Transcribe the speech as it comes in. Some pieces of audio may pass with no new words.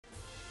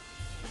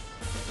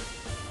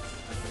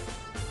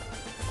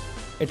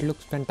It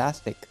looks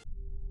fantastic.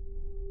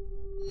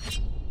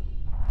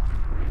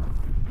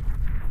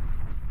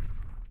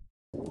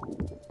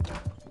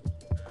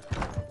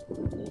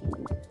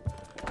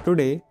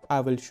 Today, I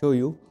will show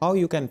you how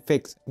you can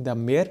fix the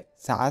Mayor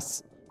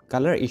Sash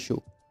color issue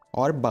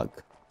or bug.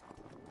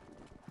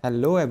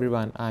 Hello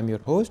everyone, I am your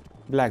host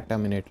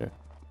BlackTrminatr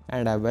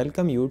and I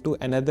welcome you to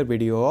another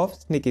video of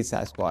Sneaky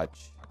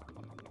Sasquatch.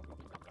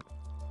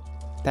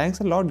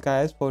 Thanks a lot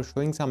guys for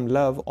showing some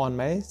love on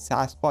my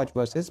Sasquatch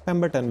vs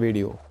Pemberton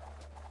video.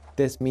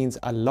 This means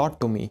a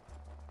lot to me.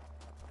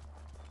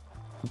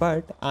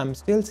 But I'm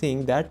still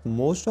seeing that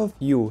most of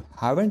you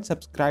haven't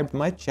subscribed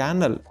my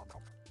channel.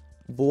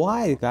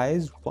 Why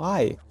guys,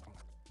 why?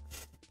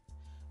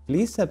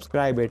 Please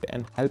subscribe it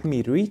and help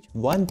me reach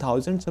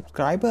 1000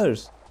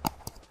 subscribers.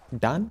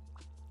 Done?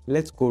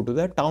 Let's go to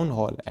the town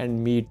hall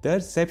and meet the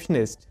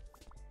receptionist.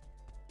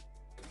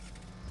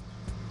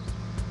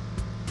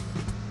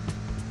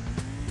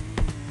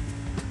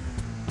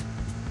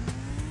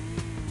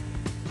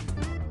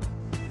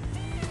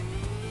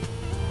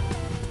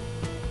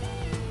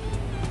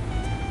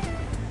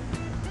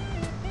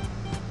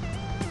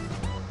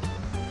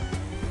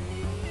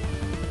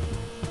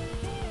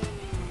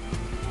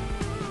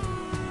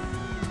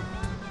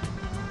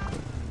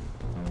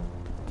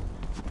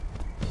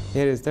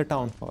 Here is the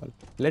town hall.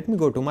 Let me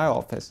go to my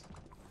office.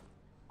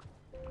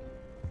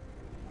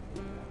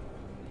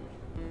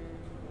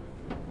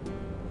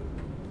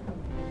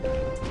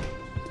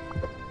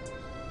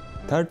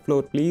 Third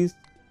floor, please.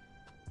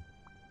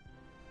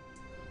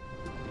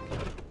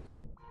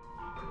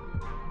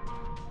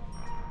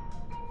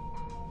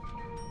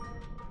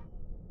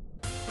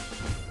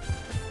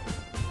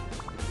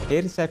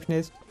 Hey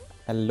receptionist.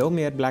 Hello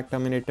Mayor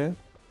BlackTrminatr.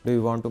 Do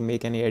you want to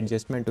make any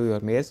adjustment to your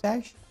Mayor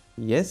Sash?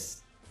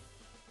 Yes.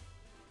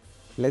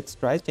 Let's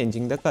try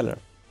changing the color.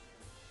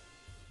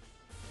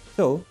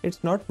 So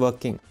it's not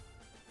working.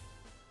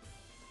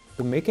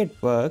 To make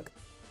it work,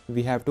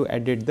 we have to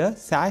edit the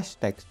sash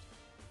text.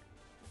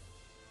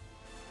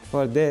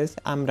 For this,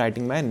 I'm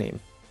writing my name.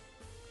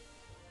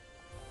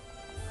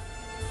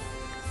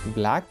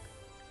 Black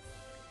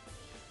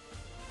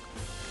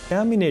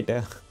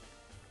Terminator.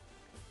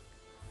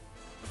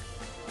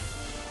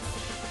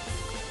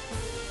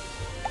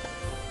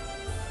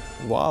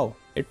 Wow,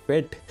 it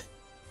fit.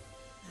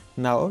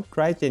 Now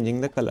try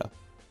changing the color.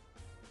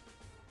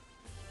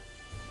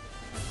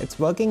 It's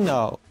working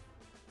now.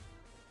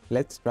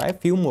 Let's try a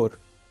few more.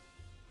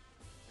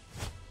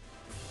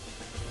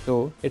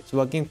 So it's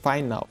working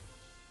fine now.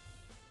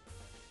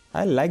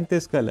 I like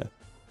this color.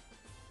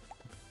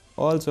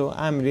 Also,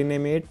 I'm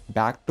renaming it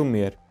back to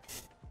Mayor.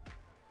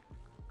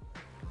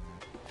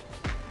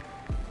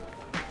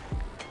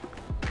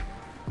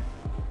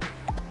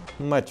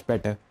 Much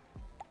better.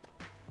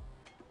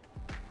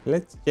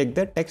 Let's check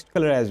the text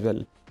color as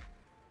well.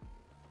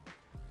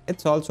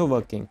 It's also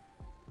working.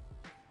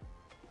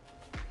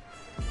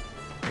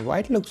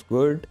 White looks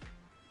good.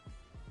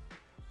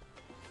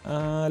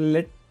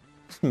 Let's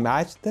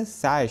match the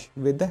sash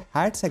with the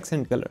hat's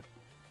accent color.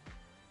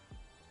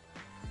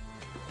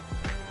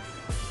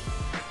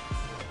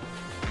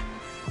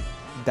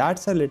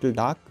 That's a little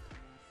dark.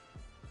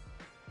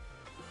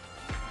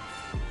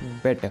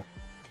 Better.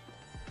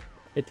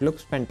 It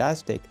looks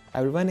fantastic.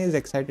 Everyone is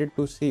excited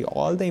to see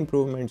all the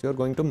improvements you're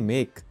going to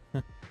make.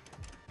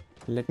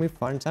 Let me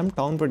fund some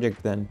town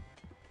project then.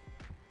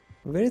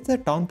 Where is the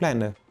town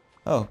planner?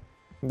 Oh,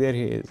 there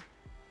he is.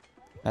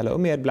 Hello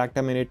Mayor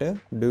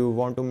BlackTrminatr. Do you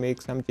want to make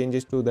some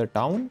changes to the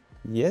town?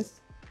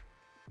 Yes.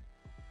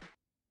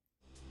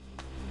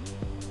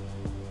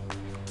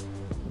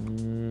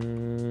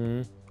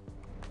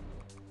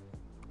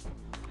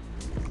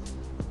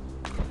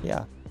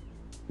 Yeah.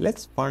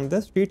 Let's fund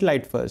the street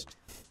light first.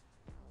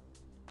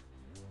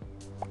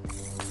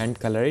 And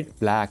color it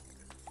black.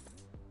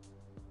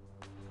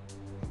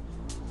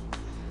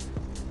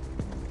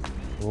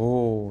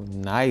 Oh,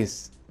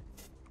 nice.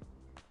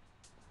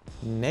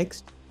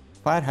 Next,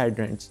 fire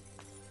hydrants.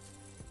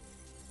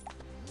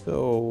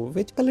 So,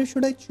 which color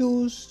should I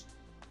choose?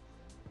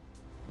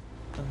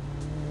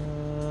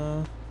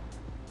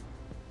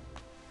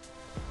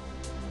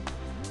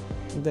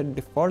 The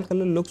default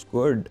color looks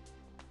good.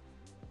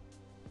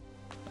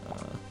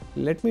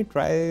 Let me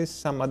try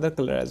some other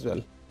color as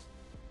well.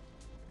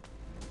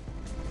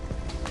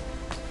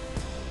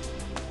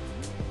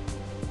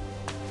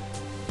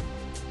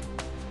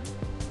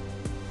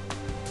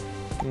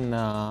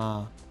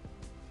 Nah.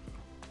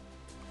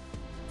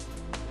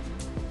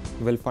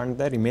 We'll fund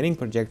the remaining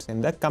projects in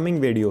the coming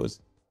videos.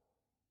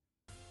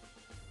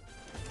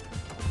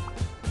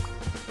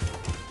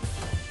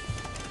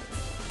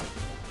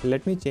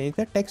 Let me change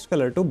the text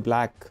color to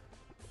black.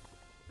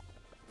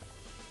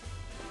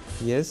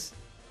 Yes.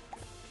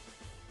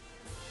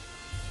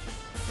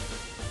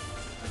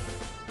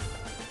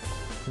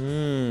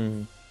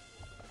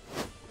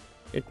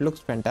 It looks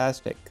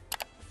fantastic.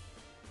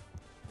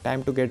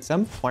 Time to get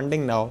some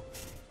funding now.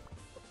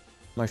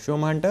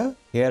 Mushroom Hunter,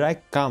 here I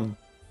come.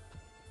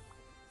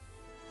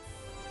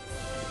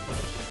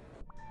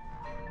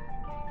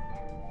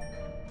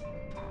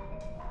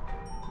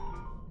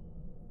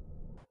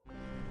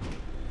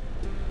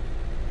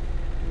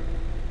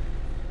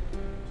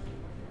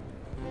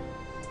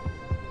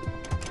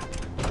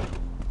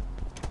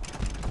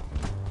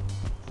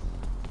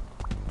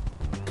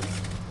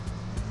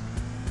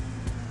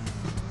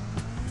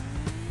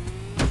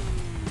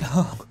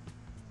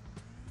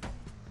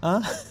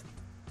 Huh?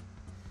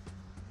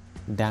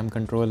 Damn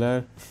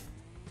controller.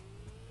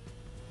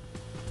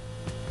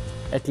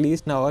 At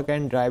least now I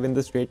can drive in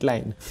the straight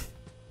line.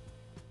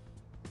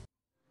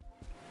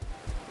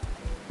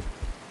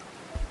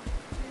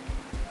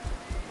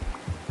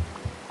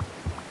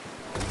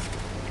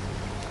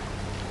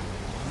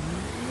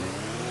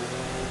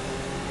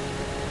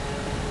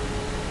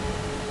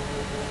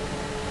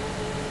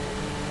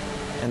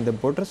 And the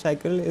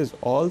motorcycle is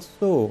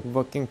also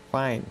working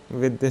fine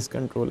with this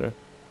controller.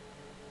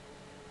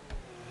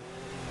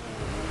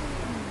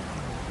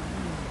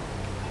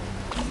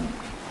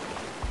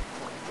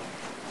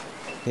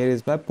 Here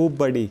is my poop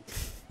buddy.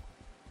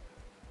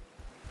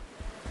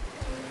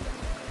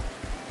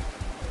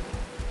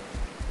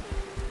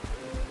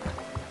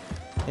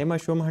 Hey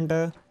mushroom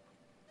hunter.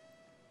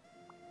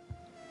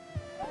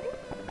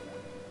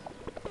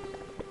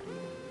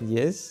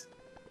 Yes.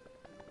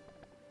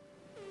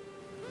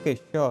 Okay,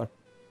 sure.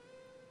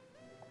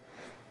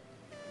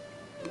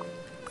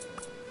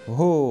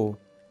 Oh,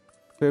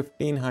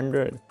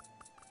 1500.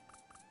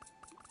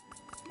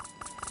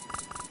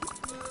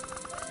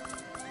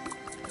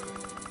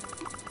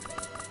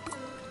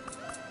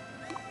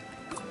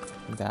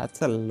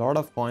 That's a lot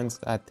of points,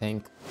 I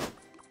think.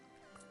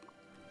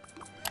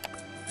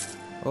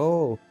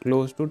 Oh,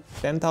 close to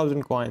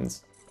 10,000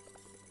 coins.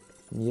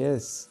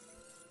 Yes.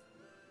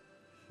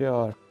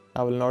 Sure,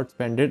 I will not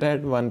spend it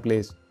at one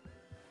place.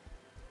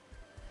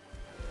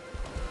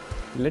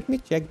 Let me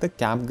check the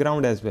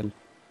campground as well.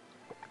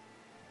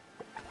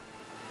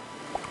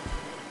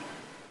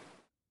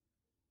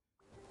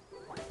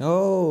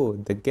 Oh,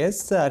 the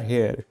guests are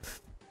here.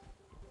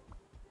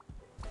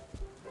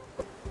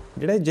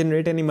 Did I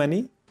generate any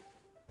money?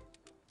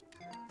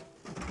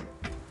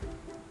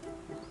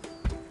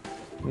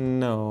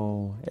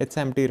 No, it's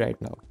empty right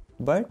now.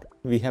 But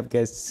we have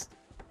guests.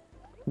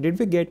 Did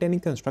we get any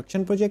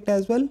construction project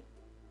as well?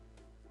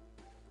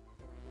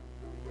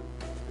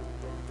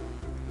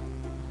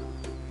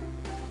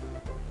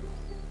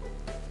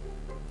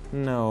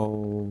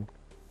 No.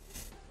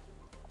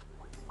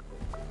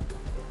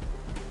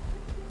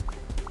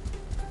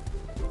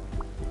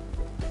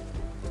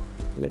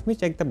 Let me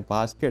check the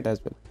basket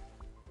as well.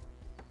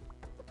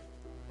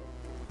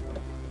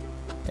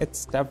 It's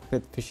stuffed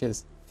with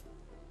fishes.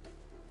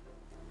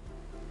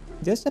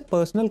 Just a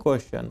personal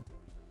question.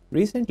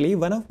 Recently,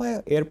 one of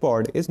my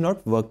AirPod is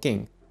not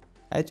working.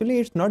 Actually,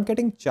 it's not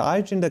getting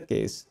charged in the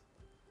case.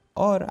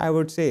 Or I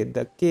would say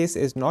the case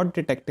is not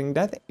detecting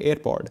that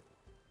AirPod.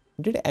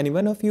 Did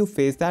anyone of you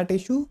face that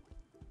issue?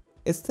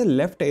 It's the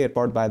left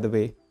AirPod, by the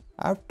way.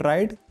 I've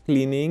tried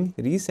cleaning,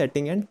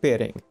 resetting and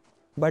pairing,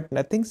 but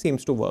nothing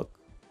seems to work.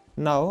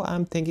 Now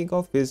I'm thinking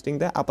of visiting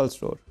the Apple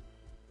store.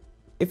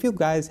 If you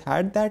guys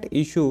had that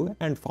issue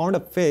and found a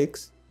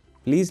fix,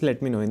 please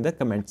let me know in the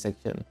comment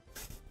section.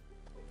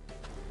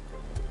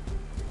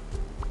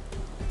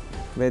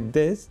 With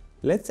this,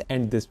 let's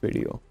end this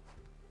video.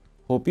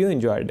 Hope you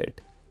enjoyed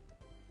it.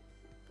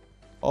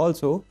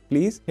 Also,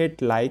 please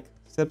hit like,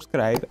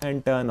 subscribe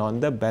and turn on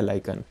the bell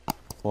icon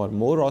for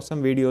more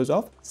awesome videos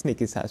of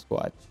Sneaky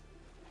Sasquatch.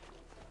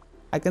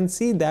 I can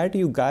see that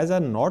you guys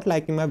are not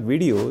liking my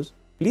videos.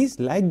 Please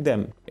like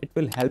them, it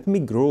will help me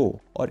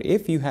grow. Or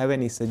if you have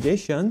any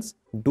suggestions,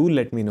 do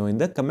let me know in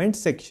the comment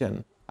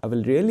section. I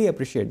will really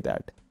appreciate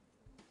that.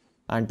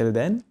 Until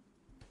then,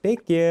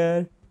 take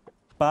care.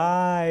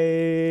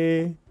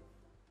 Bye.